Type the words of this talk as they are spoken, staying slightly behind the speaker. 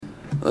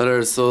Let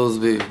our souls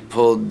be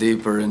pulled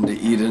deeper into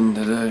Eden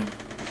today.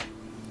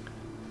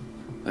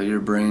 Let your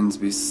brains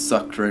be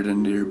sucked right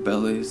into your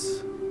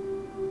bellies.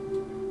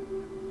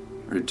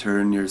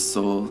 Return your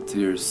soul to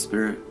your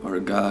spirit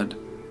where God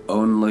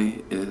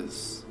only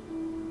is.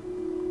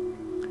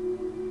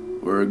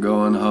 We're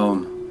going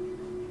home.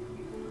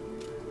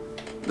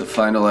 The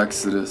final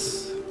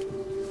exodus.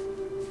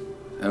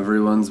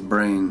 Everyone's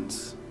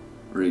brains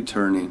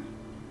returning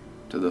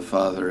to the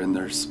Father in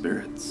their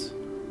spirits.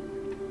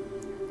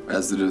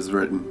 As it is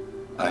written,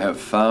 I have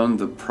found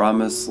the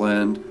promised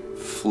land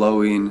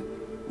flowing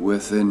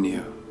within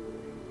you.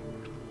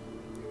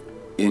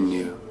 In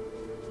you.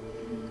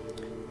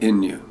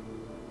 In you.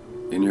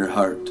 In your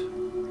heart.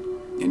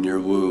 In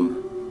your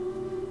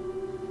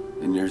womb.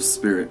 In your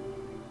spirit.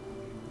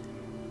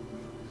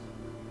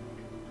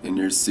 In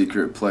your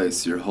secret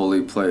place, your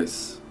holy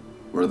place,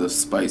 where the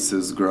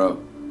spices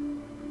grow.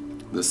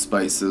 The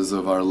spices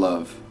of our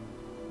love.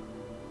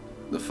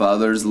 The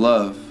Father's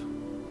love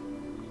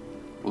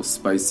will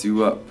spice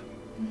you up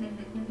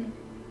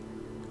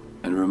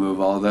and remove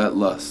all that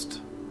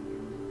lust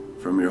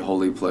from your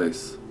holy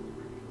place.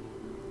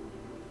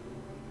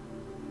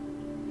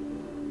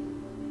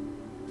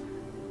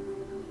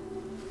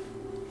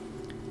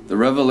 The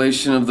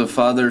revelation of the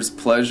Father's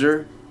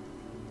pleasure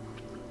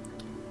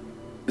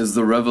is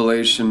the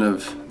revelation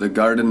of the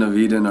Garden of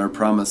Eden, our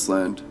promised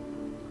land.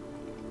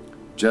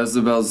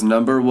 Jezebel's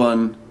number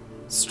one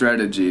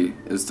strategy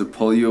is to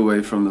pull you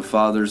away from the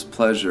Father's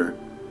pleasure,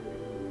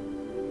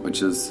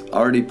 which is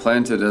already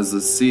planted as a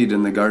seed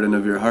in the garden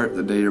of your heart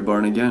the day you're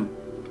born again.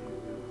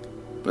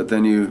 But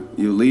then you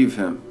leave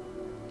Him,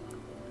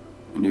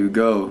 and you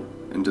go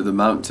into the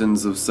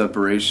mountains of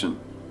separation.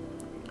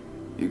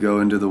 You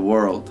go into the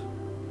world.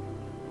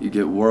 You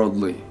get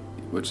worldly,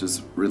 which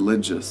is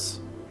religious.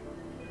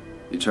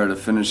 You try to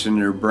finish in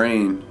your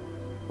brain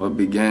what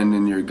began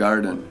in your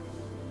garden.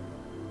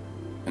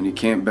 And you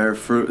can't bear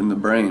fruit in the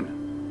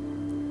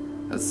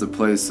brain. That's the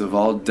place of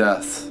all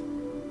death.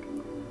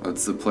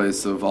 That's the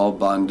place of all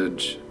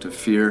bondage to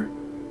fear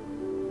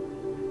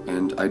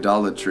and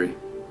idolatry.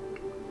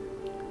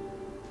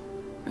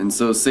 And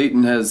so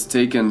Satan has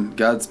taken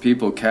God's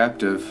people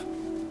captive.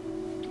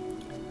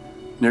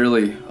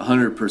 Nearly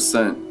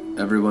 100%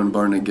 everyone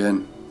born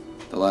again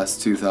the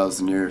last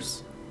 2,000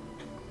 years.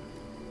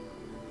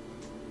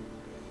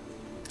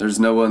 There's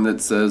no one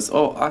that says,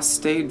 oh, I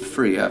stayed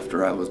free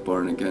after I was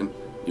born again.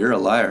 You're a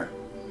liar.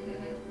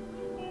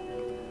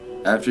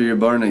 After you're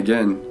born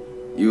again,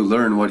 you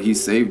learn what He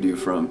saved you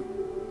from.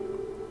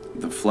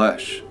 The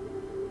flesh.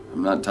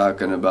 I'm not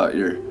talking about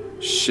your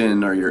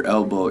shin or your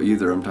elbow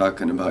either. I'm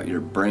talking about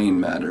your brain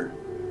matter.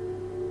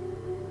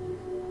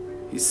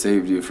 He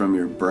saved you from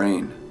your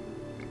brain.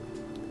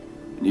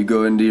 And you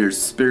go into your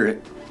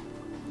spirit.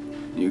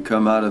 You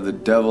come out of the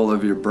devil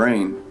of your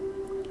brain.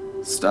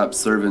 Stop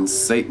serving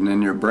Satan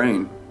in your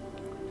brain.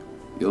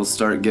 You'll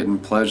start getting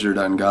pleasured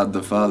on God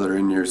the Father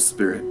in your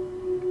spirit.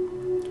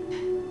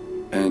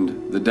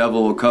 And the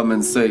devil will come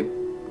and say,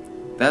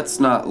 that's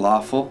not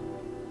lawful.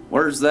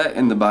 Where's that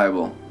in the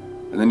Bible?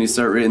 And then you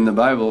start reading the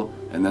Bible,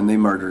 and then they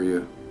murder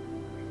you.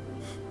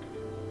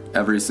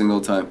 Every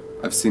single time.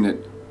 I've seen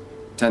it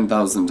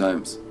 10,000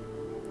 times.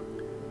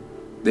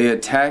 They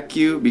attack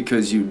you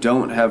because you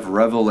don't have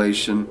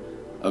revelation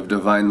of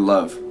divine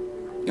love.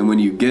 And when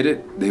you get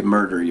it, they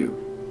murder you.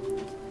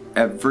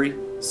 Every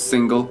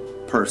single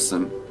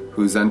person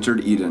who's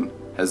entered Eden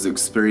has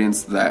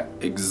experienced that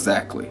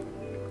exactly.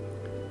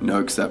 No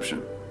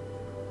exception.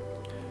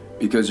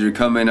 Because you're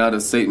coming out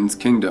of Satan's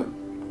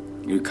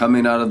kingdom. You're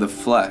coming out of the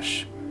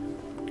flesh,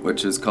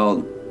 which is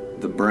called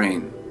the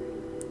brain.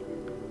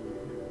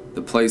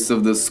 The place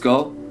of the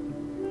skull.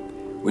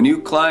 When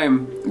you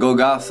climb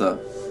Golgotha,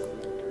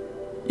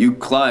 you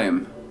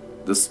climb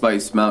the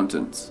Spice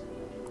Mountains.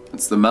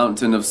 It's the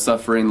mountain of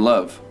suffering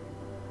love,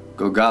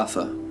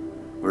 Golgotha,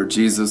 where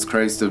Jesus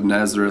Christ of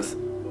Nazareth,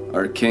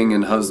 our King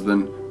and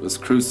husband, was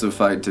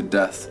crucified to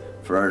death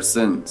for our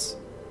sins.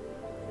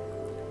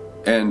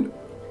 And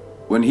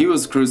when He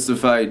was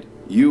crucified,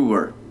 you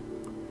were.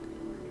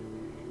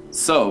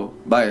 So,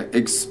 by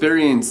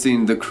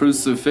experiencing the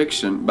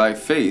crucifixion by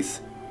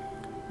faith,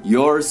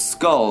 your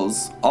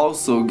skulls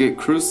also get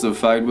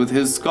crucified with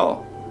His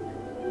skull.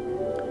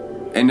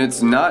 And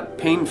it's not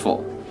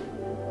painful.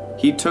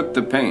 He took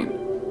the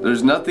pain.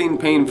 There's nothing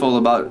painful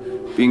about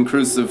being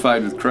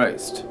crucified with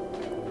Christ.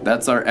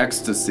 That's our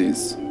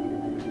ecstasies.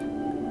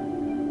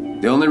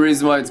 The only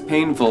reason why it's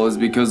painful is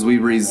because we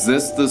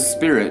resist the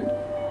Spirit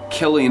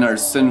killing our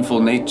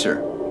sinful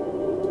nature.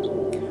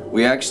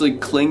 We actually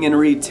cling and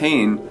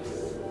retain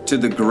to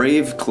the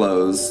grave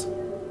clothes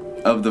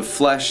of the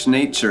flesh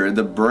nature,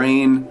 the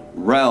brain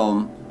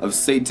realm of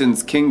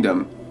Satan's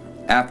kingdom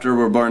after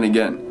we're born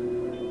again.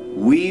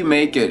 We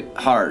make it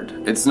hard.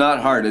 It's not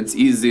hard, it's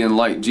easy and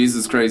light.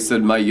 Jesus Christ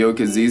said, my yoke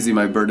is easy,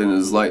 my burden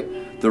is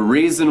light. The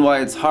reason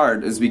why it's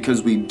hard is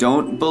because we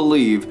don't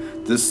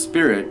believe the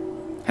Spirit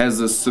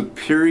has a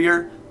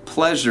superior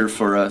pleasure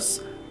for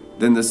us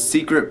than the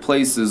secret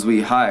places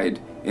we hide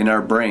in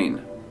our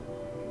brain.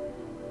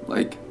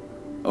 Like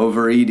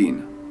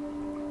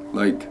overeating,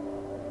 like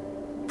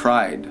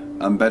pride.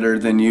 I'm better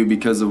than you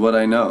because of what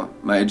I know.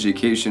 My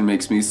education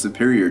makes me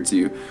superior to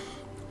you.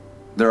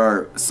 There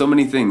are so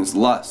many things.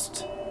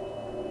 Lust,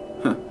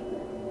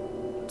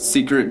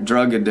 secret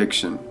drug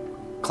addiction,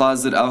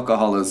 closet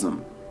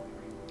alcoholism,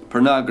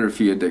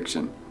 pornography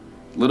addiction,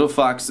 little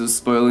foxes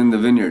spoiling the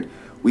vineyard.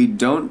 We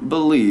don't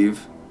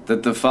believe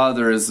that the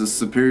Father is the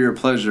superior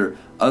pleasure,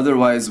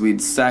 otherwise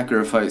we'd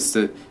sacrifice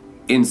it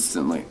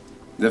instantly.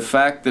 The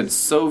fact that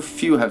so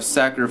few have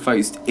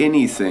sacrificed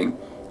anything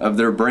of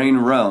their brain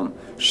realm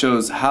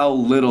shows how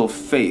little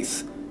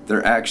faith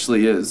there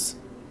actually is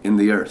in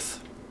the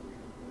earth.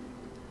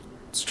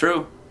 It's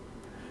true.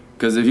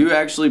 Because if you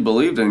actually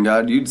believed in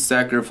God, you'd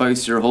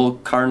sacrifice your whole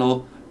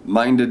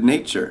carnal-minded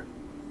nature.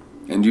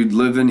 And you'd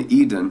live in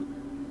Eden,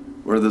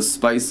 where the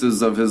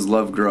spices of His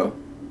love grow.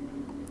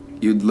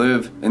 You'd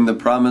live in the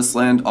promised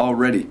land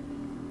already.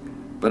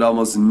 But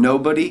almost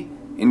nobody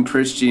in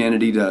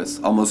Christianity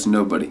does. Almost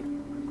nobody.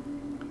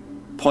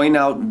 Point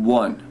out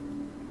one.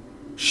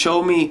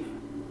 Show me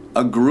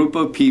a group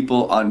of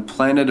people on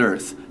planet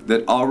Earth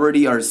that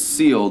already are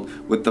sealed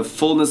with the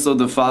fullness of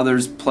the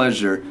Father's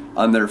pleasure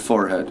on their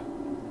forehead.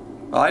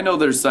 Well, I know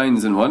there's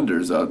signs and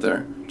wonders out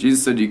there.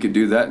 Jesus said you could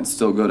do that and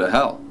still go to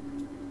hell.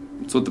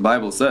 That's what the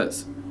Bible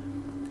says.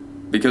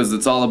 Because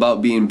it's all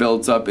about being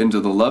built up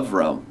into the love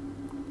realm.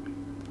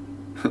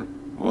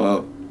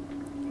 Whoa.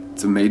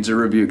 It's a major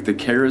rebuke. The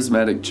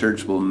charismatic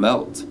church will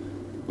melt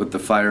with the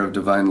fire of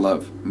divine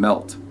love.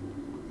 Melt.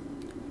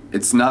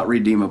 It's not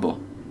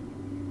redeemable.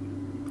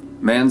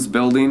 Man's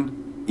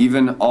building,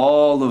 even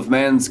all of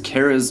man's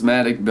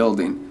charismatic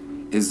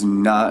building, is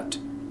not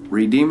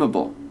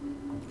redeemable.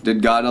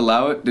 Did God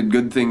allow it? Did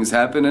good things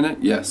happen in it?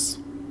 Yes.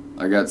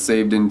 I got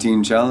saved in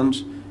Teen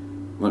Challenge.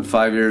 Went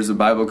 5 years of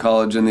Bible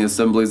college in the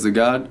Assemblies of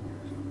God.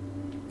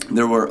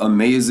 There were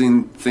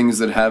amazing things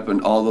that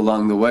happened all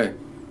along the way.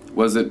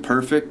 Was it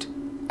perfect?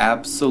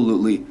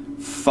 Absolutely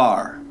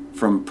far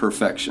from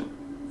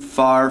perfection.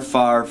 Far,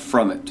 far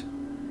from it.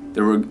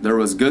 There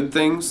was good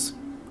things.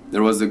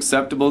 There was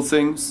acceptable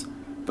things.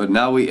 But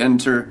now we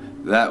enter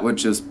that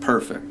which is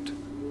perfect.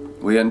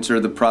 We enter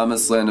the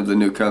promised land of the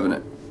new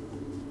covenant.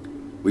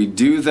 We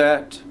do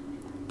that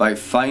by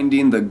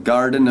finding the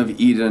Garden of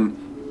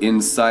Eden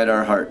inside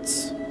our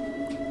hearts.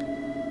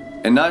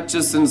 And not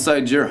just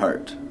inside your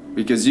heart,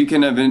 because you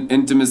can have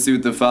intimacy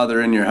with the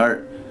Father in your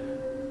heart,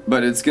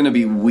 but it's going to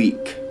be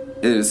weak.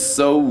 It is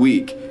so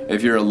weak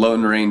if you're a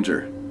lone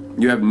ranger.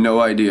 You have no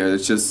idea.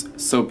 It's just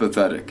so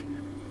pathetic.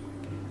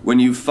 When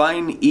you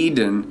find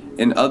Eden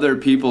in other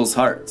people's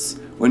hearts,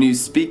 when you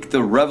speak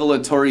the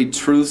revelatory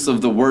truths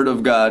of the Word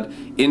of God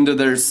into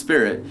their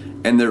spirit,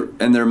 and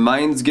their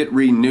minds get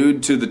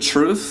renewed to the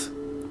truth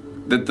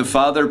that the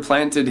Father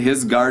planted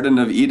His Garden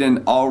of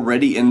Eden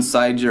already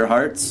inside your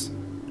hearts,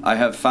 I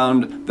have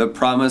found the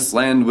promised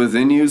land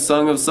within you,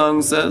 Song of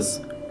Songs says,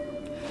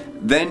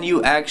 then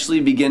you actually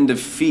begin to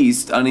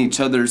feast on each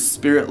other's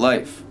spirit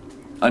life,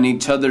 on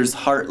each other's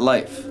heart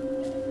life,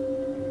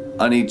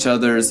 on each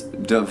other's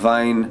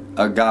divine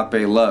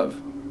agape love,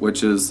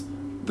 which is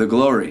the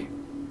glory.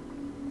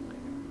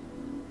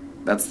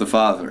 That's the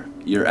Father.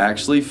 You're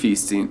actually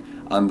feasting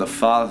on the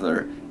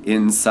Father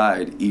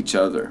inside each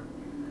other.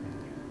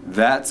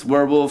 That's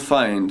where we'll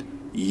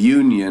find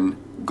union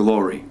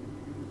glory.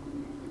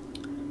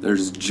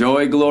 There's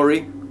joy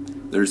glory,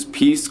 there's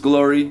peace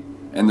glory,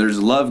 and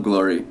there's love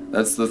glory.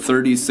 That's the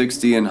 30,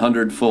 60, and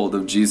 100-fold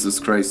of Jesus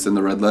Christ in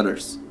the red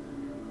letters.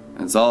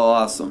 It's all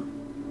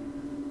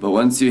awesome. But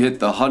once you hit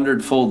the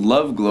 100-fold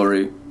love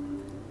glory,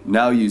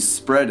 now you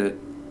spread it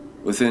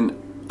within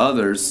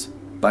others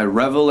by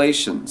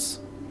revelations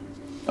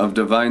of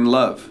divine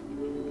love.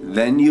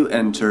 Then you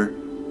enter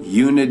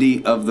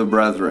unity of the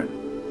brethren.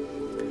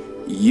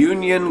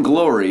 Union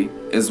glory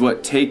is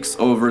what takes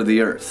over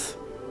the earth.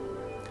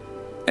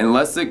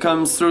 Unless it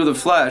comes through the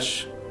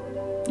flesh,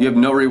 you have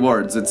no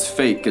rewards. It's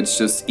fake. It's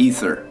just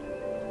ether.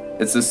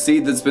 It's a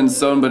seed that's been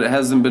sown, but it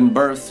hasn't been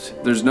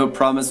birthed. There's no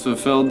promise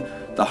fulfilled.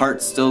 The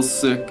heart's still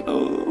sick.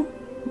 Oh,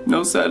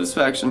 no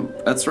satisfaction.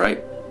 That's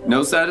right.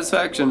 No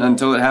satisfaction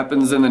until it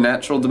happens in the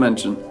natural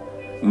dimension.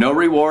 No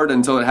reward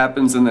until it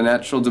happens in the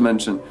natural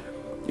dimension.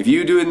 If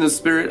you do in the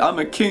spirit, I'm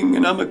a king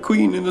and I'm a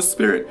queen in the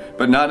spirit,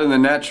 but not in the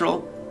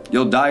natural,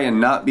 you'll die and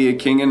not be a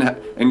king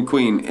and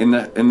queen in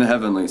the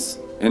heavenlies,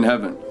 in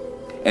heaven.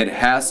 It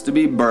has to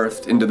be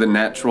birthed into the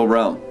natural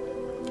realm.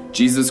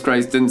 Jesus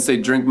Christ didn't say,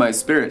 drink my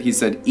spirit. He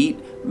said, eat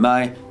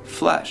my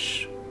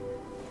flesh.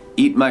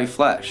 Eat my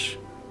flesh.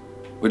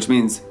 Which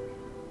means,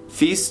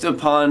 feast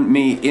upon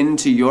me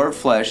into your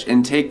flesh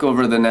and take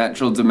over the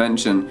natural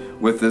dimension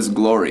with this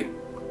glory.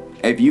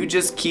 If you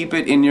just keep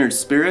it in your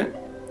spirit,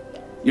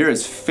 you're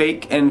as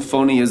fake and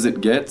phony as it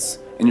gets,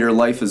 and your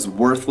life is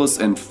worthless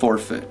and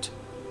forfeit.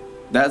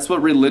 That's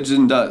what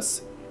religion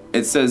does.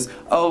 It says,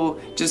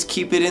 oh, just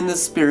keep it in the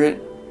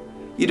spirit.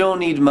 You don't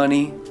need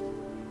money.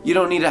 You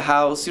don't need a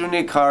house. You don't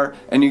need a car.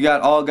 And you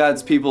got all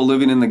God's people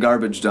living in the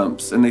garbage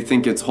dumps, and they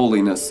think it's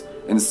holiness,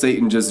 and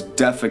Satan just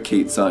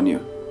defecates on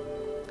you.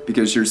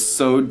 because you're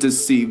so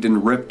deceived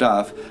and ripped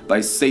off by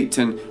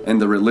Satan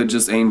and the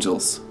religious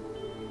angels.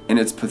 And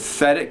it's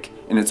pathetic,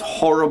 and it's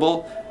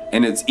horrible,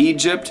 and it's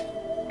Egypt,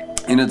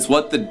 and it's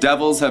what the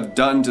devils have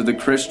done to the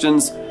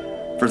Christians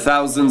for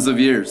thousands of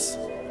years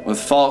with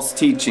false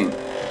teaching,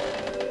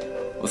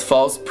 with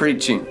false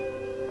preaching,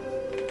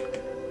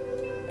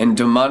 and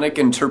demonic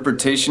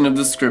interpretation of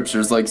the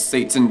scriptures, like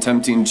Satan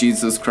tempting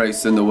Jesus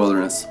Christ in the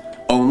wilderness.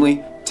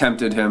 Only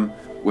tempted him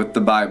with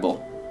the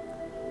Bible,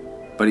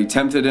 but he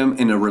tempted him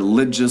in a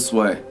religious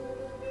way.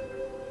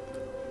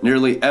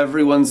 Nearly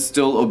everyone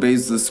still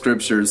obeys the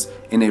scriptures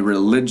in a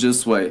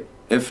religious way,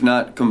 if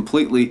not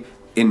completely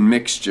in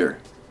mixture.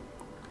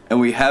 And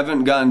we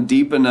haven't gone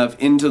deep enough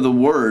into the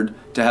Word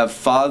to have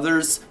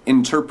Father's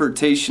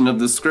interpretation of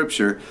the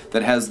scripture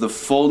that has the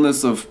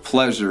fullness of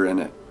pleasure in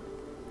it.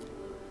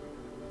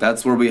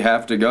 That's where we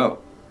have to go.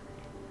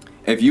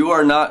 If you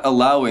are not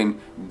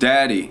allowing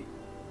Daddy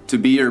to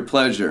be your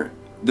pleasure,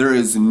 there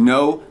is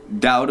no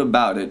doubt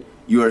about it,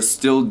 you are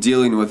still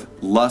dealing with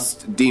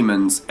lust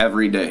demons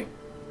every day.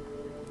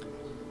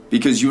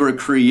 Because you were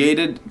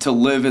created to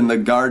live in the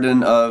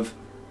garden of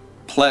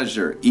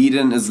pleasure.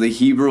 Eden is the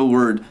Hebrew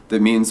word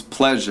that means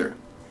pleasure.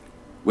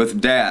 With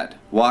Dad,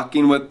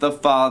 walking with the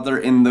Father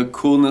in the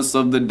coolness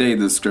of the day,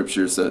 the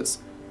scripture says.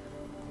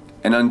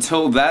 And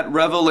until that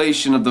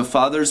revelation of the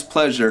Father's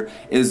pleasure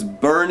is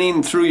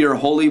burning through your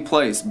holy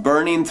place,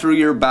 burning through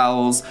your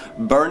bowels,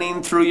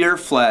 burning through your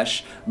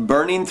flesh,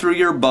 burning through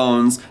your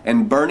bones,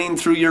 and burning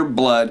through your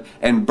blood,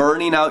 and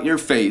burning out your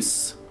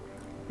face,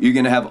 you're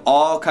going to have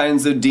all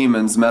kinds of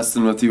demons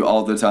messing with you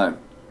all the time.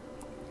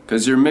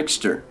 Because you're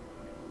mixture.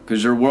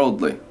 Because you're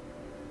worldly.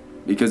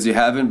 Because you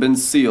haven't been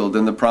sealed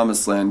in the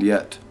promised land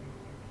yet.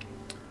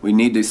 We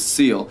need to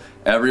seal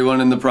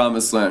everyone in the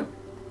promised land.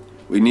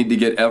 We need to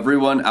get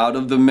everyone out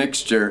of the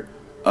mixture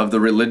of the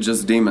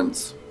religious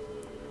demons.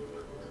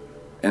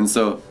 And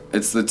so,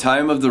 it's the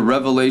time of the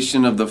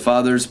revelation of the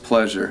Father's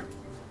pleasure.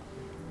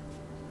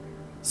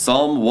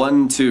 Psalm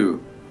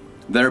 1:2.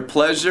 Their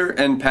pleasure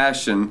and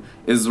passion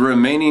is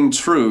remaining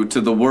true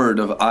to the word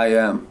of I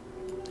am,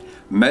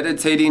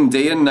 meditating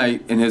day and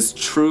night in his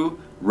true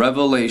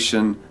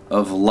revelation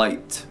of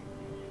light.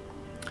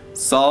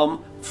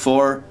 Psalm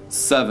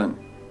 4:7.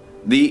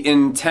 The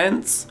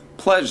intense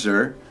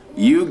pleasure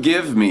you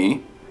give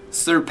me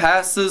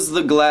surpasses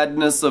the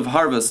gladness of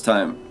harvest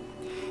time,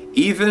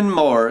 even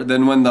more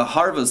than when the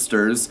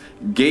harvesters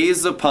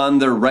gaze upon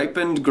their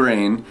ripened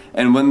grain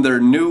and when their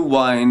new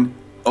wine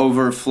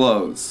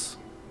overflows.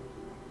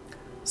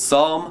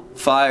 Psalm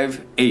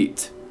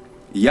 5:8.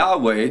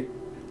 Yahweh,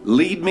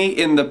 lead me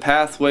in the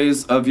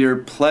pathways of your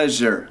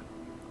pleasure,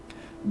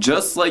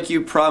 just like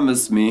you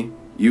promised me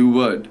you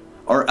would,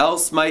 or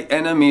else my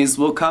enemies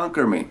will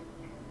conquer me.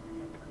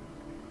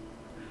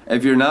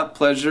 If you're not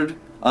pleasured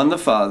on the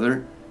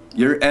Father,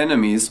 your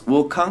enemies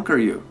will conquer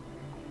you.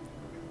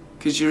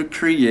 Because you're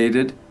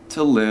created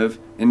to live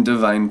in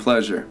divine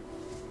pleasure.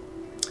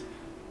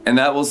 And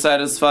that will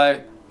satisfy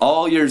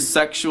all your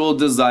sexual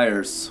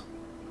desires.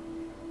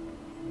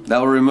 That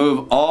will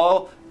remove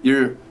all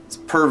your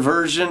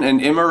perversion and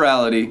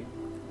immorality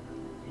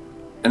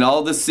and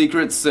all the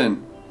secret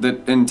sin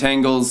that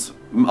entangles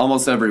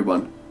almost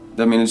everyone.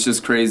 I mean, it's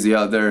just crazy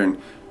out there, and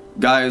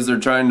guys are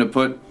trying to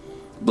put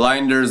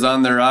blinders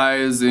on their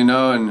eyes,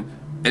 and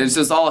it's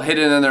just all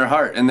hidden in their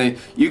heart. And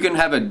you can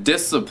have a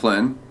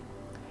discipline,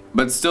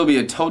 but still be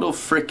a total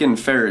frickin'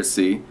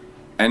 Pharisee,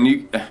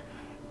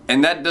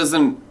 and that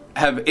doesn't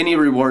have any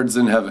rewards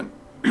in heaven.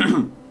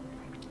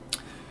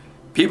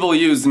 People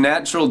use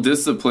natural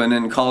discipline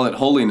and call it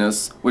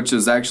holiness, which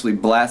is actually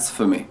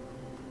blasphemy.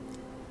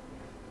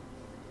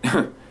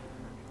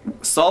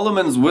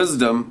 Solomon's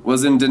wisdom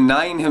was in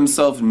denying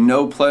himself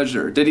no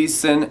pleasure. Did he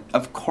sin?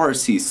 Of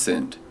course he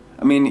sinned.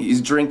 I mean,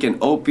 he's drinking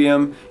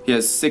opium. He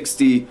has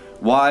 60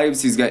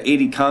 wives. He's got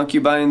 80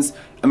 concubines.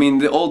 I mean,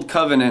 the old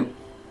covenant,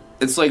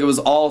 it's like it was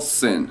all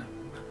sin.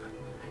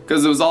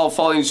 Because it was all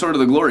falling short of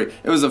the glory.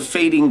 It was a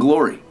fading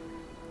glory.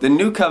 The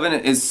new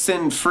covenant is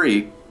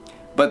sin-free,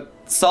 but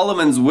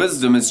Solomon's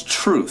wisdom is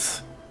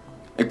truth.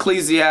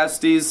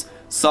 Ecclesiastes,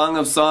 Song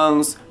of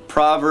Songs,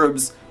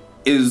 Proverbs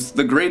is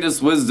the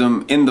greatest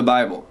wisdom in the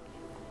Bible.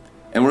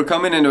 And we're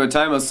coming into a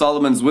time of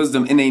Solomon's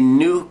wisdom in a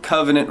new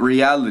covenant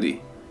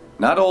reality.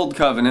 Not old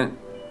covenant.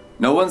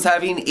 No one's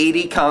having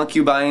 80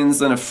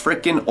 concubines and a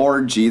frickin'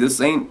 orgy. This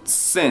ain't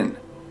sin.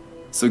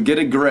 So get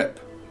a grip.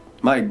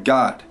 My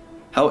God,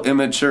 how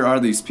immature are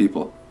these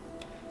people?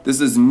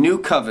 This is new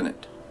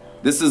covenant.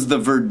 This is the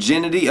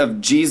virginity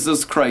of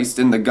Jesus Christ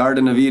in the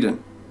Garden of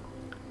Eden.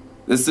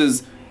 This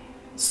is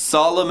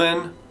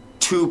Solomon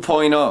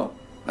 2.0.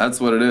 That's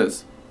what it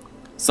is.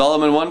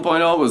 Solomon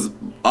 1.0 was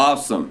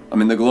awesome. I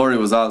mean, the glory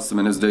was awesome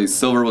in his days.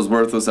 Silver was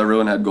worthless.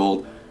 Everyone had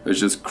gold. It was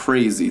just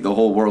crazy. The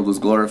whole world was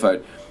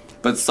glorified.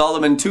 But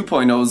Solomon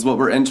 2.0 is what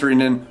we're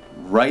entering in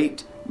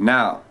right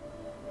now,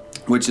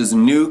 which is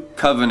new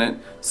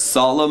covenant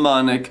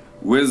Solomonic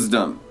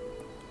wisdom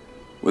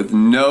with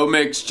no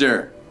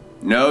mixture,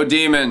 no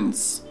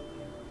demons,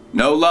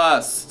 no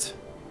lust,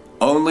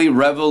 Only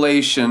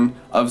revelation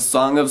of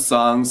Song of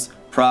Songs,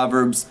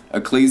 Proverbs,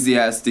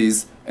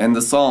 Ecclesiastes, and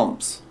the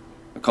Psalms,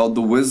 called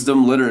the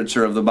wisdom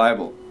literature of the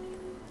Bible.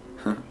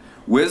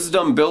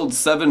 Wisdom builds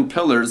 7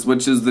 pillars,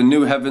 which is the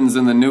new heavens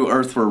and the new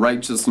earth where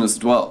righteousness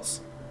dwells.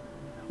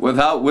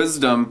 Without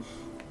wisdom,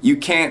 you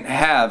can't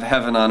have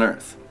heaven on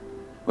earth.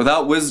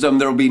 Without wisdom,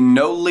 there will be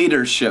no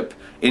leadership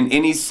in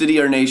any city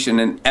or nation,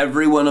 and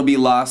everyone will be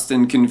lost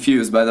and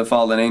confused by the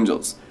fallen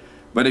angels.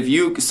 But if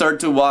you start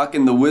to walk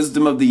in the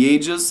wisdom of the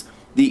ages,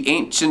 the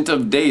Ancient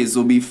of Days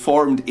will be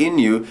formed in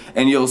you,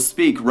 and you'll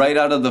speak right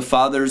out of the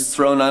Father's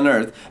throne on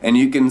earth. And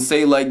you can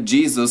say like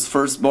Jesus,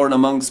 firstborn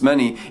amongst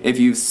many, if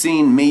you've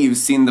seen me, you've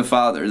seen the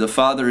Father. The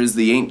Father is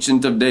the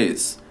Ancient of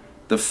Days.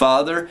 The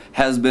Father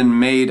has been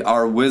made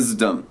our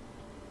wisdom.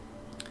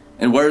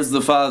 And where's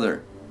the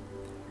Father?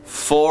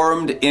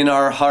 Formed in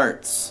our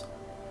hearts.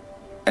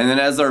 And then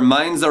as our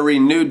minds are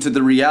renewed to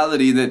the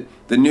reality that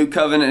the new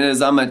covenant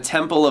is I'm a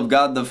temple of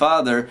God the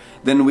Father,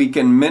 then we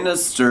can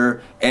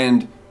minister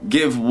and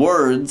give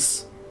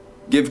words,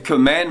 give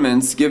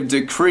commandments, give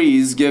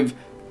decrees, give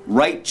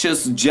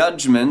righteous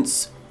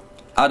judgments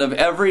out of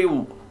every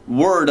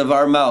word of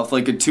our mouth,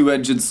 like a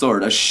two-edged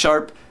sword, a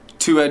sharp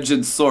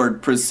two-edged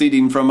sword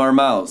proceeding from our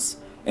mouths.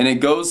 And it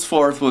goes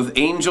forth with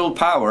angel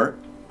power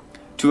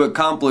to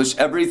accomplish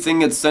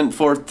everything it's sent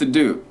forth to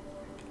do,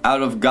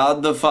 out of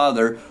God the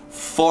Father,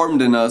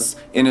 formed in us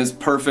in His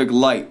perfect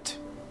light.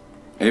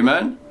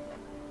 Amen?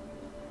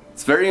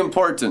 It's very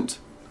important,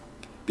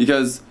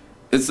 because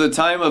it's the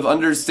time of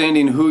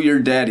understanding who your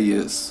daddy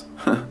is.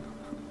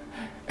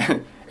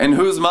 And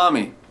who's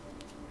mommy?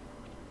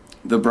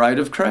 The bride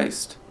of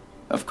Christ.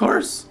 Of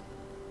course.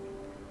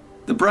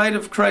 The bride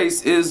of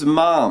Christ is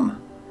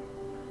mom.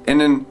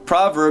 And in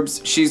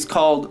Proverbs, she's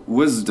called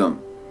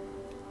wisdom.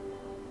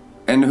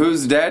 And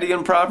who's daddy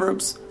in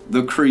Proverbs?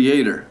 The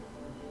Creator.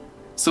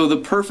 So the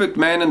perfect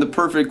man and the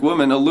perfect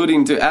woman,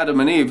 alluding to Adam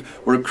and Eve,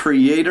 were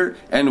creator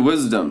and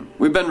wisdom.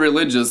 We've been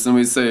religious and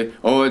we say,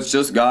 oh, it's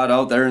just God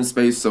out there in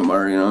space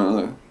somewhere, you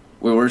know.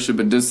 We worship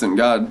a distant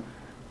God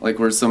like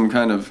we're some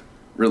kind of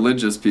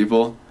religious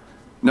people.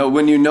 No,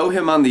 when you know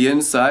Him on the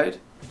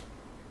inside,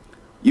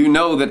 you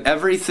know that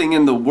everything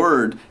in the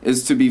Word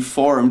is to be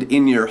formed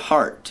in your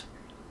heart.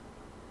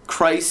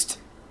 Christ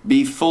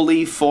be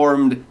fully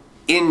formed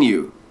in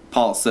you,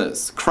 Paul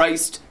says.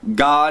 Christ,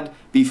 God,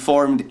 be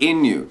formed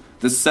in you.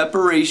 The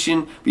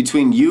separation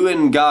between you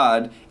and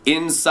God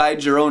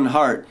inside your own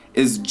heart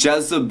is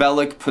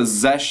Jezebelic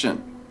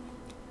possession.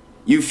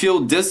 You feel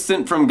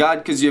distant from God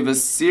because you have a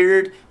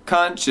seared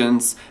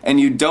conscience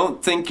and you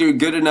don't think you're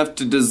good enough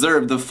to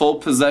deserve the full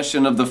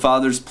possession of the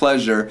Father's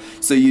pleasure,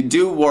 so you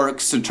do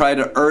works to try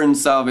to earn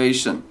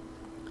salvation.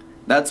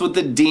 That's what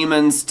the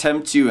demons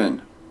tempt you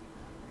in.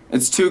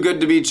 It's too good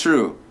to be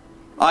true.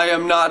 I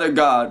am not a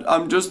God.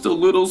 I'm just a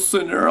little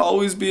sinner. I'll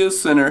always be a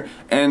sinner.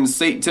 And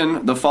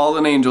Satan, the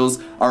fallen angels,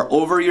 are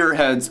over your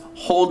heads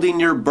holding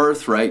your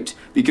birthright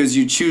because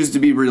you choose to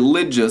be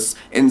religious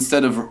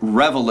instead of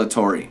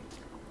revelatory.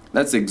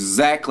 That's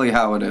exactly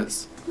how it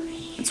is.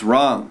 It's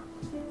wrong.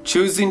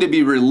 Choosing to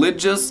be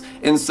religious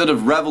instead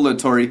of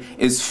revelatory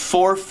is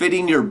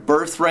forfeiting your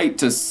birthright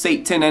to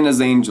Satan and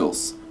his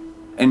angels.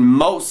 And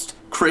most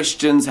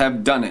Christians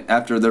have done it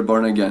after they're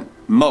born again.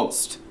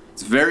 Most.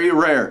 It's very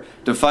rare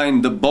to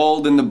find the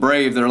bold and the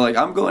brave that are like,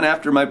 I'm going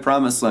after my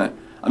promised land.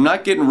 I'm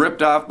not getting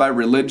ripped off by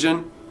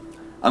religion.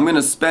 I'm going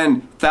to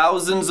spend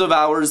thousands of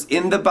hours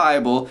in the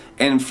Bible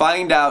and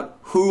find out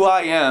who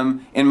I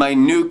am in my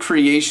new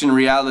creation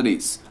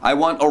realities. I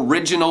want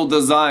original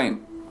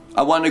design.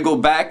 I want to go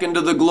back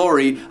into the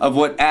glory of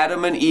what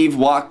Adam and Eve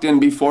walked in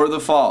before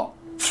the fall,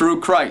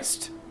 through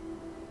Christ.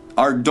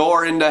 Our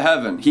door into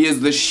heaven. He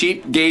is the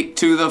sheep gate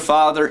to the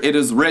Father. It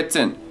is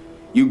written.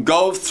 You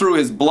go through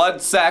His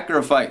blood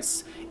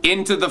sacrifice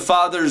into the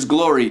Father's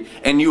glory,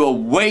 and you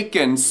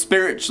awaken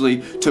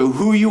spiritually to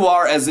who you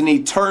are as an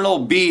eternal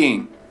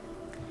being.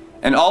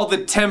 And all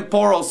the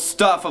temporal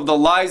stuff of the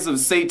lies of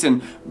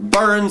Satan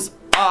burns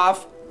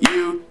off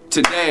you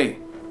today.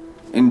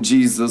 In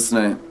Jesus'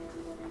 name.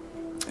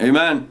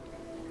 Amen.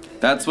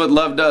 That's what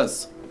love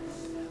does.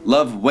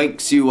 Love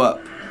wakes you up.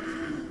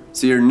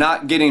 So you're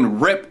not getting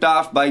ripped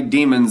off by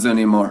demons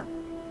anymore.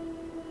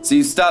 So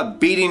you stop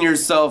beating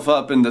yourself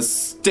up in the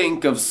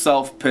stink of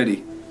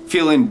self-pity,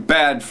 feeling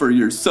bad for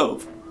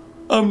yourself.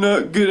 I'm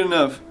not good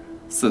enough.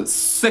 It's the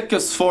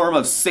sickest form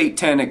of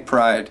satanic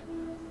pride.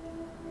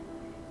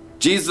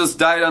 Jesus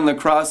died on the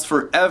cross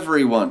for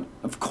everyone.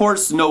 Of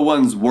course no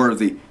one's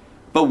worthy.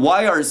 But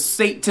why are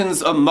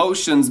Satan's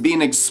emotions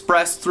being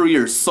expressed through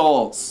your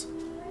souls?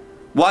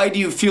 Why do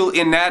you feel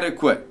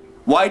inadequate?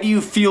 Why do you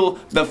feel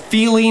the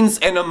feelings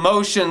and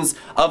emotions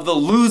of the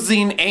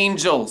losing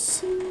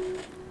angels?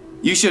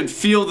 You should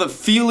feel the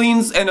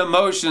feelings and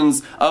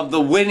emotions of the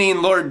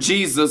winning Lord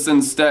Jesus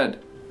instead.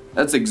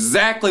 That's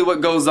exactly what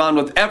goes on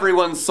with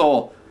everyone's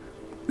soul.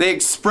 They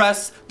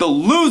express the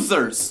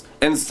losers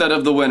instead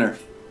of the winner.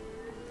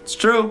 It's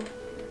true.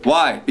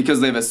 Why? Because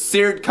they have a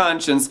seared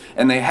conscience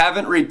and they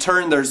haven't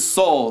returned their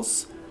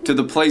souls to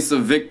the place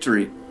of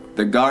victory,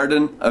 the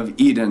Garden of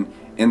Eden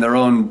in their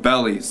own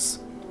bellies.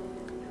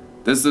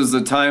 This is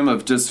a time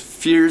of just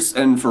fierce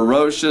and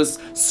ferocious,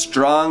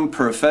 strong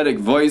prophetic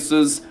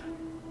voices.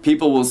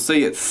 People will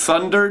say it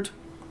thundered,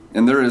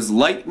 and there is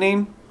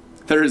lightning.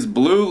 There is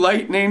blue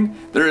lightning.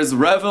 There is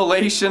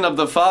revelation of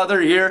the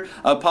Father here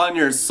upon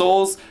your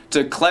souls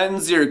to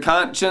cleanse your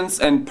conscience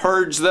and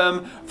purge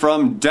them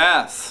from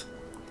death.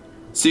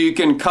 So you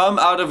can come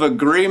out of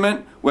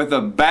agreement with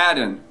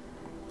Abaddon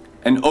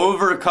and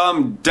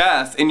overcome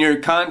death in your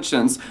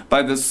conscience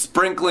by the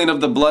sprinkling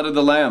of the blood of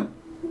the Lamb.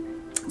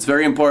 It's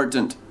very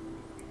important.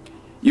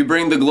 You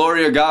bring the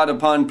glory of God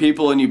upon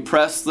people and you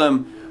press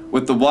them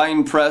with the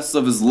winepress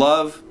of His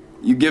love.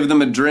 You give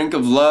them a drink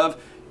of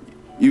love.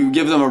 You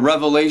give them a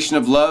revelation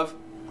of love.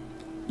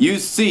 You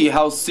see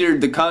how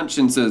seared the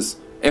conscience is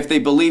if they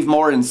believe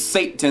more in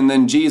Satan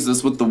than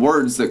Jesus with the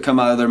words that come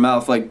out of their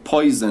mouth like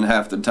poison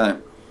half the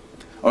time.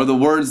 Or the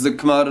words that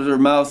come out of their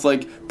mouth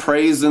like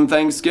praise and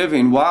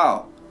thanksgiving.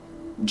 Wow.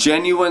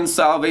 Genuine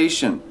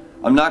salvation.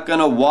 I'm not going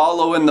to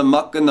wallow in the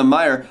muck and the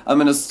mire. I'm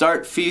going to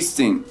start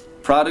feasting.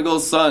 Prodigal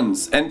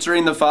sons,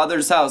 entering the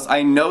Father's house.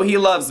 I know He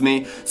loves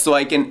me, so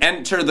I can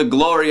enter the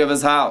glory of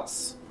His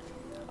house.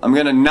 I'm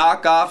going to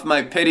knock off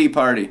my pity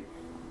party.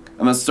 I'm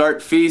going to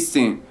start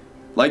feasting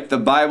like the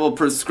Bible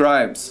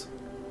prescribes.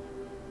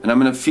 And I'm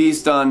going to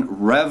feast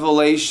on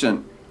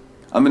revelation.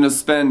 I'm going to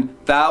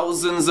spend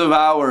thousands of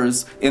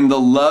hours in the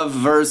love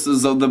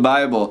verses of the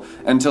Bible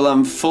until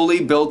I'm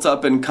fully built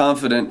up and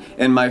confident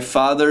in my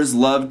Father's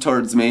love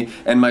towards me,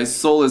 and my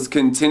soul is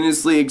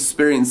continuously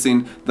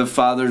experiencing the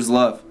Father's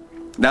love.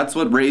 That's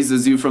what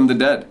raises you from the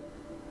dead.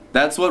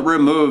 That's what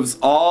removes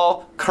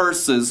all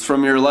curses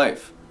from your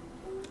life.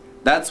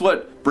 That's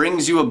what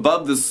brings you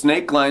above the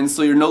snake line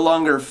so you're no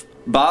longer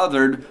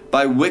bothered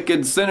by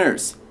wicked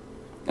sinners.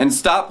 And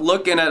stop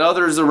looking at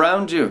others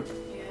around you.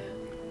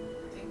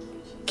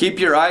 Keep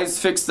your eyes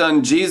fixed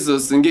on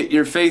Jesus and get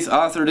your faith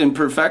authored and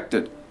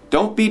perfected.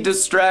 Don't be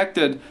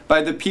distracted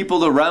by the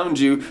people around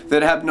you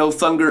that have no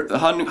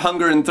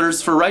hunger and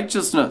thirst for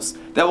righteousness.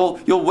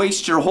 You'll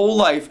waste your whole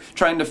life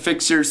trying to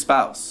fix your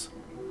spouse.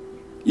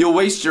 You'll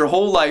waste your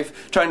whole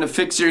life trying to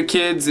fix your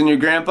kids and your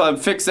grandpa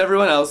and fix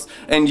everyone else,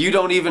 and you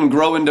don't even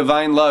grow in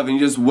divine love, and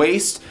you just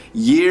waste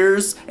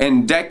years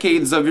and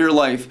decades of your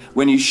life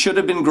when you should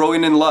have been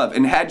growing in love.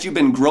 And had you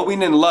been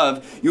growing in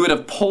love, you would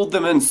have pulled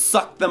them and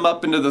sucked them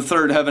up into the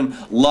third heaven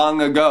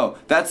long ago.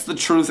 That's the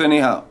truth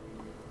anyhow.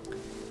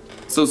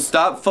 So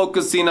stop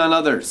focusing on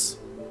others.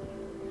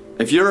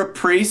 If you're a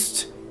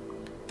priest,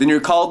 then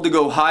you're called to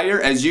go higher.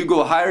 As you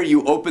go higher,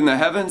 you open the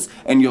heavens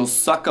and you'll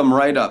suck them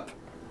right up.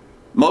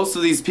 Most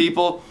of these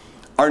people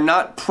are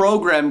not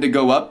programmed to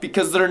go up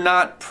because they're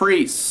not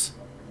priests.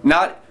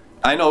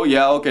 I know,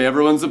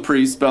 everyone's a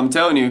priest, but I'm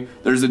telling you,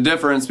 there's a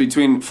difference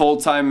between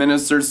full-time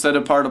ministers,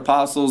 set-apart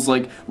apostles,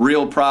 like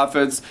real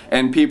prophets,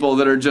 and people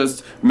that are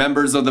just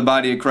members of the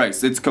body of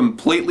Christ. It's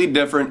completely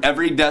different.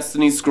 Every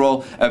destiny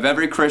scroll of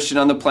every Christian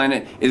on the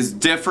planet is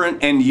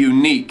different and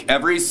unique.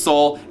 Every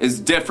soul is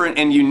different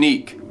and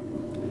unique.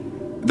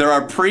 There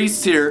are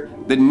priests here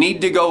that need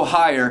to go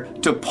higher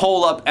to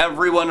pull up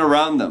everyone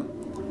around them.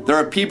 There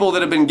are people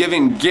that have been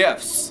given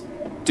gifts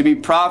to be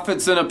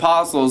prophets and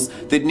apostles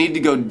that need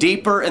to go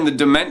deeper in the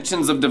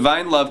dimensions of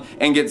divine love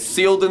and get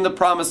sealed in the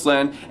promised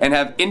land and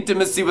have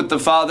intimacy with the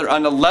Father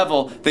on a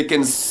level that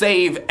can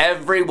save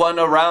everyone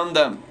around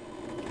them.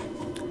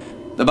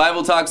 The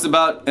Bible talks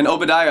about in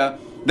Obadiah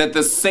that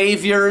the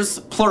saviors,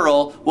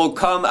 plural, will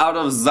come out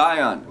of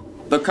Zion.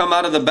 They'll come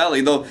out of the belly.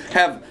 They'll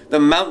have the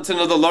mountain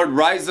of the Lord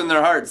rise in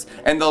their hearts.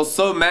 And they'll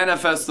so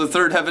manifest the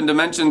third heaven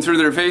dimension through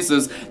their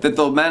faces that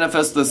they'll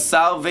manifest the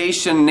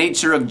salvation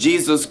nature of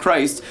Jesus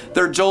Christ.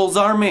 They're Joel's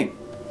army.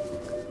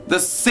 The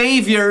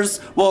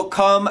saviors will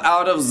come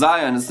out of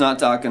Zion. It's not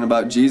talking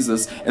about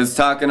Jesus. It's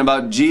talking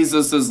about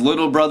Jesus'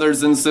 little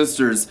brothers and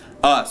sisters,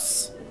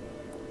 us.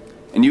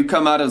 And you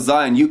come out of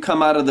Zion. You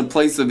come out of the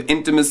place of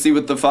intimacy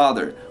with the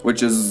Father,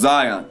 which is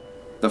Zion.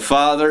 The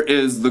Father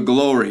is the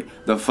glory.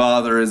 The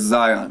Father is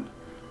Zion.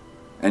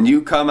 And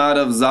you come out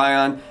of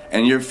Zion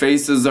and your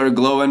faces are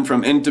glowing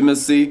from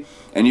intimacy,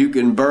 and you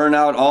can burn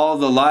out all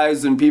the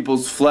lies in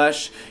people's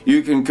flesh.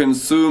 You can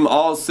consume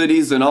all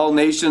cities and all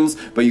nations,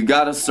 but you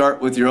got to start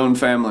with your own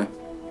family.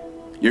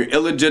 You're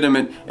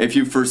illegitimate if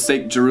you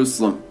forsake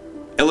Jerusalem.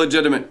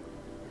 Illegitimate.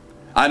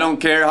 I don't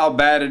care how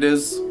bad it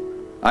is.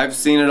 I've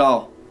seen it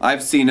all.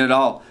 I've seen it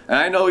all. And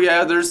I know,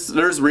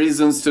 there's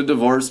reasons to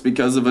divorce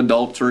because of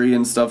adultery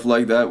and stuff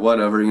like that,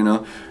 whatever,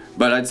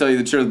 But I tell you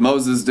the truth,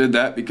 Moses did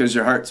that because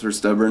your hearts were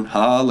stubborn.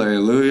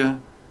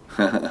 Hallelujah.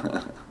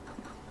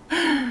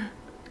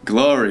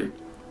 Glory.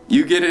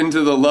 You get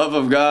into the love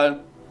of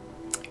God,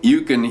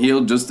 you can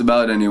heal just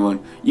about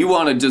anyone. You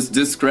want to just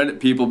discredit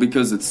people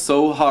because it's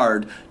so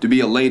hard to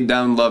be a laid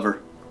down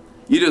lover.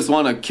 You just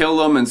want to kill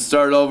them and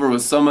start over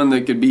with someone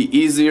that could be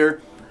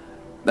easier.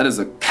 That is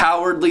a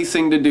cowardly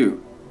thing to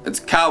do. It's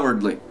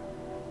cowardly.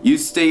 You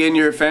stay in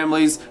your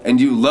families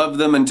and you love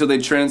them until they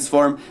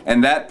transform.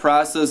 And that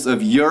process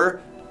of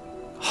your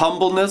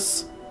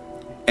humbleness,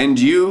 And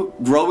you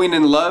growing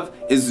in love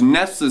is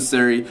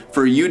necessary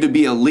for you to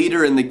be a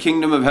leader in the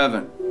kingdom of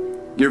heaven.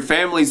 Your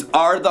families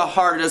are the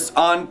hardest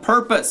on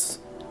purpose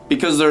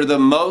because they're the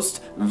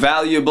most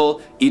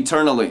valuable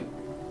eternally.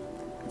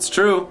 It's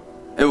true.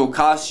 It will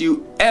cost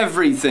you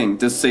everything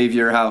to save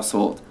your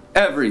household.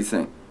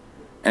 Everything.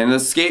 And the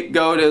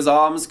scapegoat is,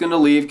 oh, I'm just going to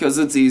leave because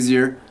it's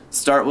easier.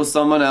 Start with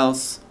someone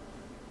else.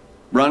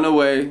 Run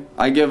away.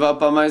 I give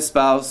up on my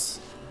spouse.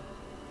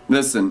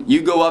 Listen,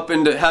 you go up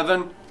into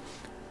heaven,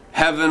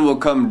 heaven will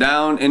come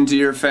down into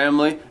your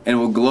family and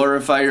will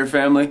glorify your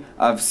family.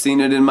 I've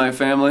seen it in my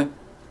family.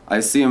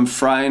 I see them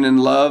frying in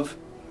love.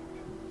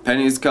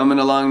 Penny's coming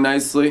along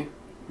nicely,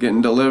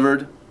 getting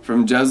delivered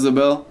from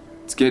Jezebel.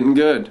 It's getting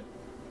good.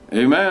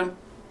 Amen.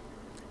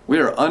 We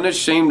are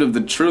unashamed of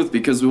the truth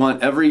because we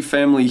want every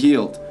family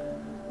healed.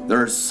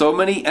 There are so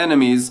many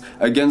enemies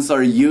against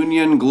our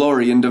union,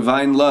 glory, and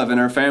divine love in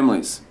our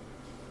families.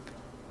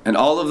 And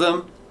all of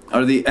them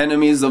are the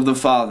enemies of the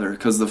Father,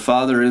 because the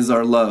Father is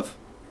our love.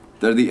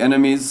 They're the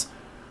enemies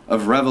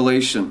of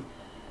revelation.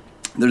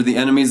 They're the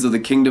enemies of the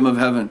kingdom of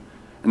heaven.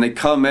 And they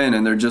come in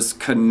and they're just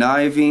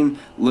conniving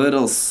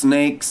little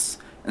snakes,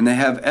 and they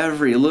have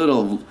every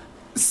little,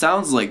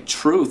 sounds like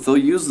truth. They'll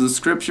use the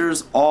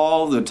scriptures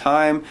all the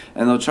time,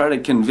 and they'll try to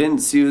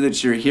convince you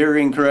that you're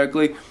hearing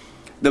correctly.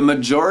 The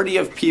majority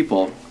of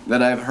people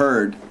that I've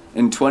heard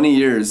in 20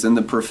 years in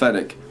the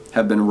prophetic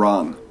have been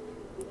wrong.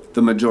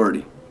 The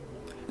majority.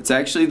 It's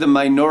actually the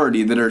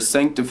minority that are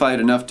sanctified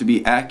enough to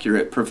be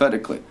accurate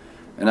prophetically.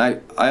 And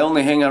I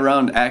only hang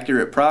around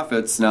accurate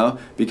prophets now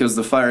because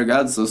the fire of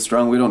God's so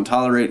strong we don't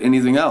tolerate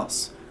anything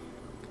else.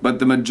 But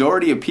the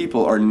majority of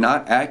people are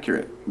not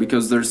accurate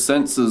because their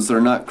senses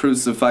are not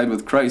crucified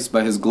with Christ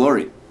by His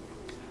glory.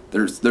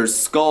 Their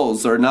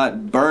skulls are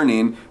not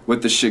burning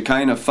with the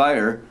Shekinah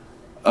fire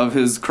of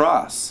His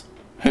cross.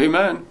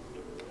 Amen.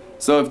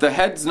 So if the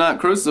head's not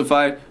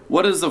crucified,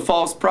 what is a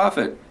false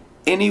prophet?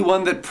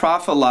 Anyone that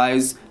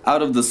prophelies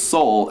out of the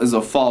soul is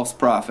a false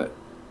prophet,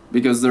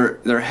 because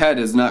their head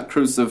is not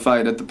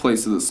crucified at the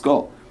place of the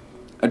skull.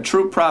 A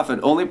true prophet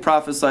only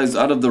prophesies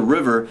out of the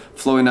river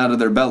flowing out of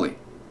their belly,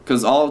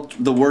 because all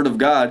the word of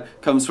God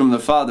comes from the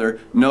Father.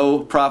 No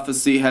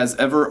prophecy has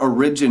ever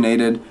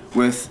originated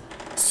with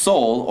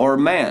soul or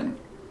man.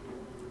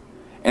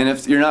 And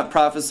if you're not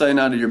prophesying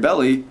out of your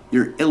belly,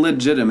 you're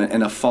illegitimate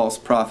and a false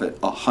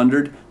prophet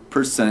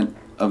 100%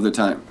 of the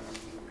time.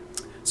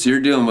 So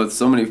you're dealing with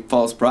so many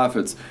false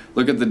prophets.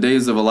 Look at the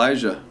days of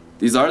Elijah.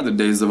 These are the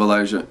days of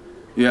Elijah.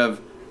 You have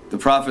the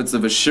prophets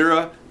of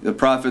Asherah, the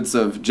prophets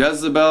of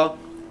Jezebel.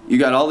 You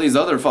got all these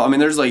other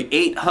there's like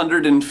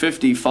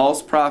 850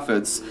 false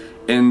prophets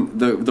in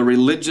the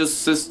religious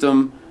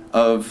system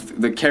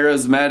of the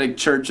charismatic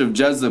church of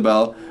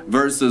Jezebel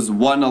versus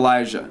one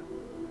Elijah.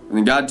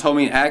 And God told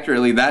me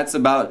accurately that's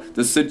about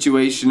the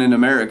situation in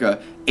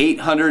America.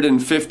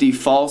 850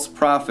 false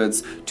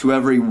prophets to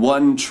every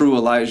one true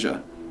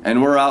Elijah.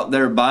 And we're out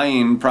there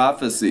buying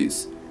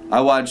prophecies.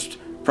 I watched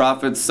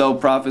prophets sell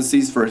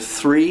prophecies for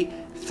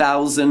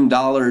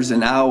 $3,000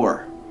 an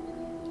hour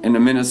in a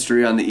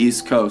ministry on the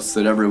East Coast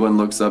that everyone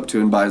looks up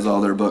to and buys all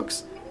their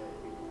books.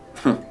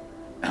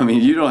 I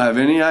mean, you don't have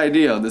any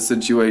idea the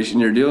situation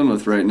you're dealing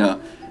with right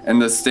now.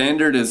 And the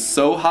standard is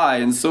so high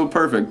and so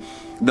perfect.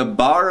 The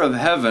bar of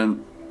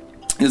heaven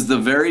is the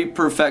very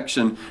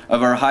perfection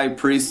of our high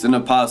priest and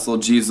apostle,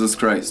 Jesus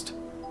Christ.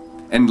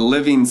 And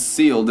living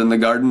sealed in the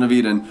Garden of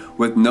Eden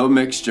with no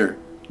mixture,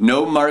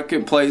 no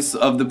marketplace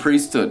of the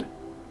priesthood.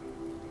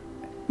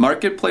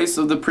 Marketplace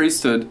of the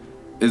priesthood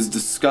is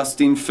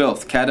disgusting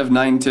filth. Cat of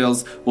nine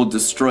tails will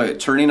destroy it.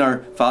 Turning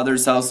our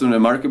Father's house into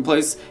a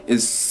marketplace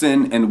is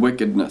sin and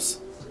wickedness.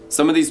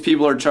 Some of these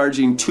people are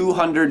charging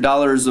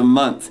 $200 a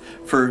month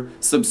for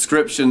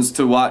subscriptions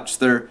to watch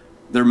their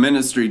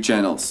ministry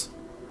channels.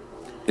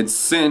 It's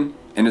sin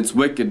and it's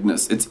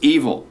wickedness. It's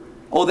evil.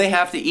 Oh, they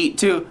have to eat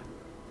too.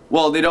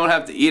 Well, they don't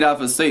have to eat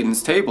off of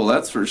Satan's table,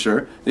 that's for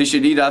sure. They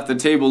should eat off the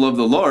table of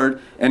the Lord,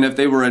 and if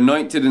they were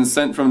anointed and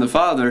sent from the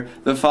Father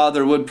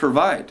would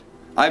provide.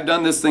 I've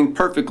done this thing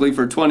perfectly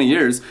for 20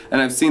 years,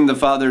 and I've seen the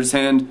Father's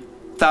hand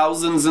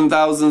thousands and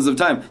thousands of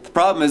times. The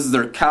problem is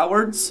they're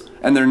cowards,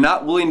 and they're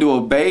not willing to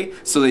obey,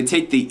 so they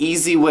take the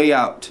easy way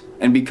out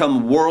and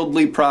become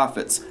worldly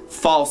prophets,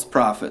 false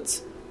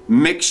prophets,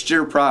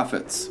 mixture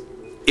prophets,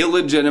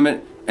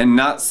 illegitimate and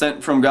not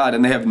sent from God,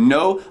 and they have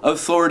no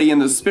authority in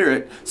the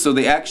Spirit, so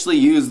they actually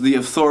use the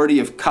authority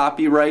of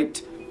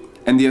copyright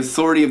and the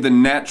authority of the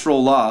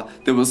natural law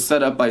that was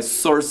set up by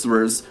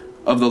sorcerers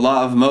of the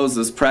law of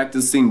Moses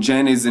practicing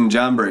Jannes and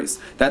Jambres.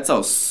 That's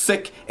how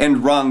sick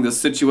and wrong the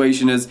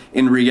situation is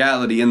in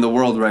reality in the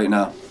world right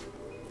now.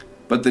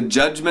 But the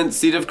judgment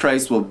seat of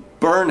Christ will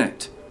burn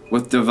it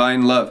with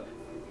divine love.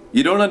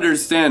 You don't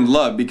understand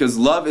love because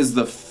love is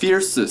the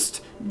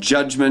fiercest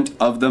judgment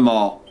of them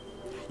all.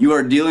 You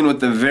are dealing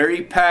with the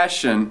very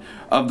passion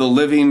of the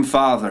living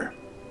Father.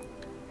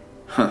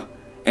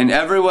 And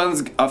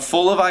everyone's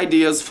full of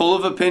ideas, full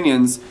of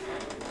opinions,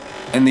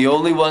 and the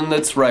only one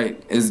that's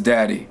right is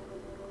Daddy.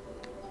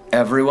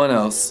 Everyone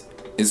else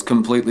is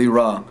completely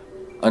wrong.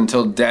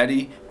 until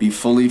Daddy be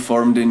fully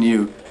formed in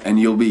you, and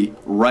you'll be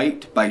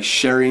right by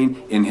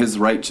sharing in his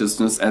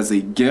righteousness as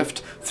a gift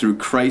through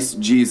Christ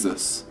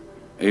Jesus.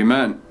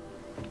 Amen.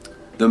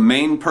 The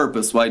main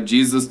purpose why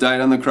Jesus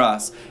died on the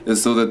cross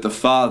is so that the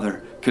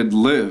Father could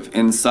live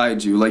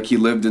inside you like he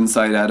lived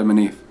inside Adam and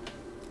Eve,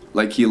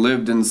 like he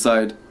lived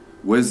inside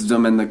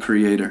wisdom and the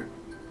Creator.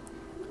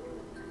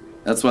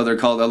 That's why they're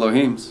called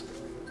Elohims.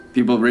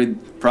 People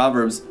read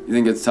Proverbs, you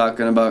think it's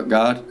talking about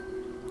God?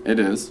 It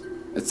is.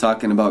 It's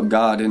talking about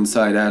God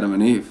inside Adam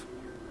and Eve.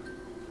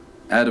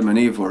 Adam and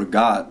Eve were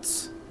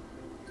gods.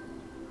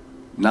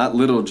 Not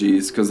little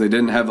g's, because they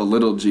didn't have a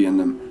little g in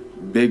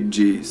them. Big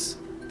G's.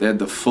 They had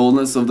the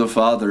fullness of the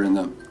Father in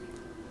them.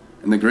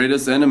 And the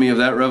greatest enemy of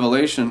that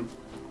revelation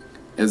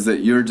is that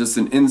you're just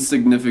an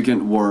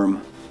insignificant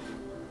worm.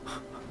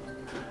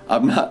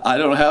 I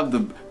don't have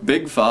the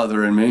big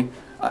Father in me.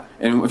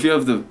 And if you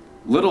have the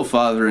little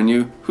Father in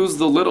you, who's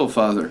the little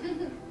Father?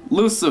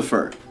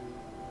 Lucifer.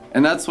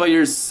 And that's why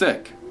you're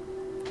sick.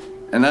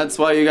 And that's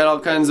why you got all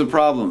kinds of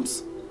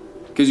problems.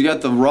 Because you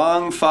got the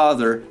wrong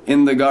father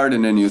in the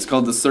garden in you. It's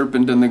called the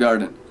serpent in the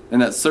garden.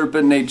 And that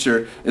serpent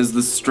nature is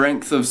the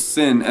strength of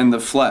sin and the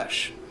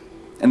flesh.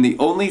 And the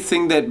only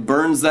thing that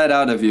burns that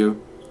out of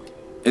you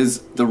is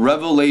the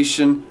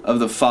revelation of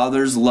the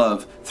Father's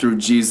love through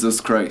Jesus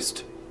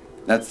Christ.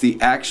 That's the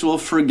actual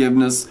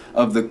forgiveness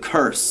of the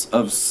curse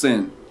of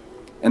sin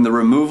and the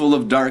removal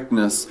of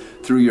darkness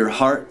through your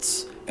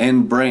hearts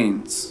and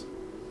brains.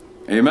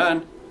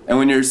 Amen. And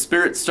when your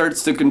spirit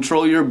starts to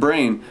control your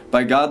brain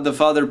by God the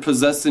Father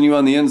possessing you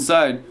on the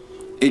inside,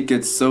 it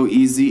gets so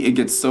easy, it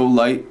gets so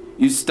light.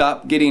 You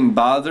stop getting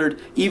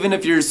bothered. Even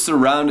if you're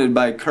surrounded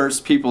by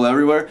cursed people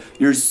everywhere,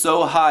 you're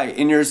so high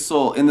in your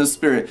soul, in the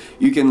spirit,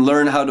 you can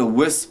learn how to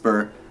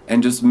whisper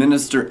and just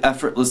minister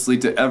effortlessly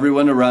to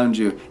everyone around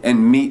you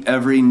and meet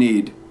every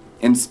need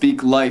and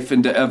speak life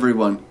into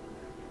everyone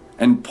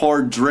and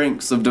pour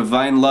drinks of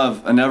divine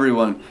love on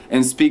everyone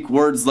and speak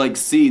words like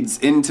seeds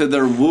into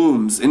their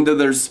wombs, into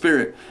their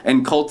spirit,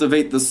 and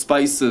cultivate the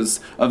spices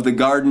of the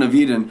Garden of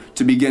Eden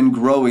to begin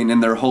growing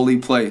in their holy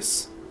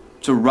place,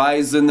 to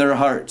rise in their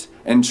heart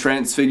and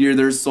transfigure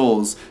their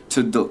souls,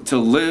 to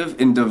live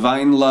in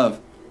divine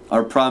love,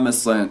 our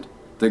promised land,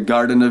 the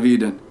Garden of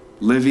Eden,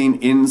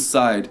 living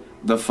inside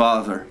the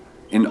Father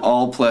in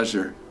all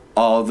pleasure,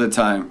 all the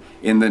time,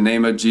 in the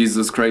name of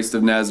Jesus Christ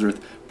of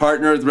Nazareth.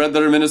 Partner with Red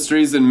Letter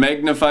Ministries and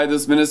magnify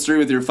this ministry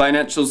with your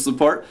financial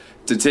support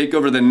to take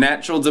over the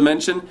natural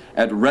dimension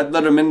at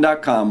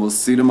redlettermin.com. We'll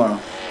see you tomorrow.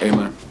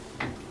 Amen.